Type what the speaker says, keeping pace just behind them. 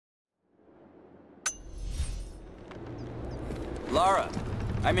Lara,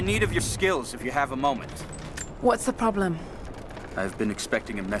 I'm in need of your skills if you have a moment. What's the problem? I've been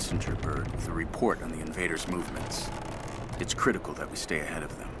expecting a messenger bird with a report on the invaders' movements. It's critical that we stay ahead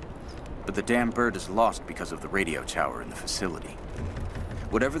of them. But the damn bird is lost because of the radio tower in the facility.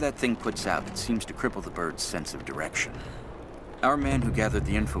 Whatever that thing puts out, it seems to cripple the bird's sense of direction. Our man who gathered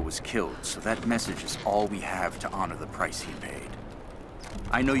the info was killed, so that message is all we have to honor the price he paid.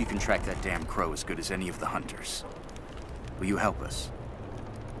 I know you can track that damn crow as good as any of the hunters. Will you help us?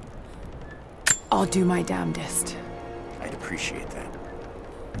 I'll do my damnedest. I'd appreciate that.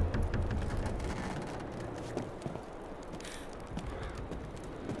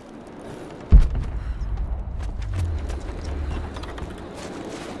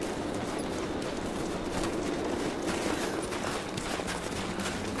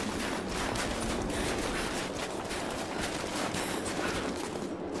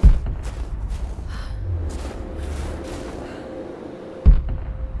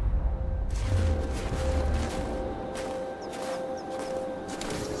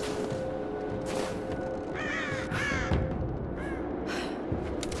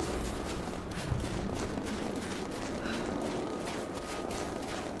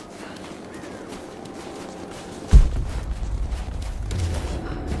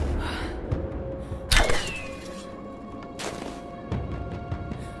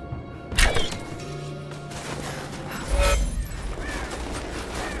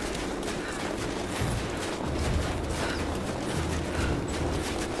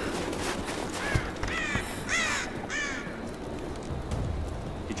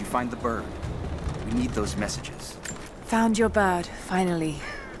 Find the bird. We need those messages. Found your bird, finally.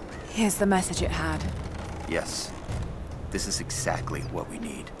 Here's the message it had. Yes. This is exactly what we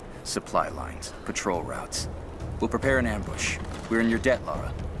need. Supply lines, patrol routes. We'll prepare an ambush. We're in your debt,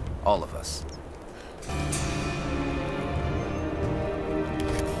 Lara. All of us.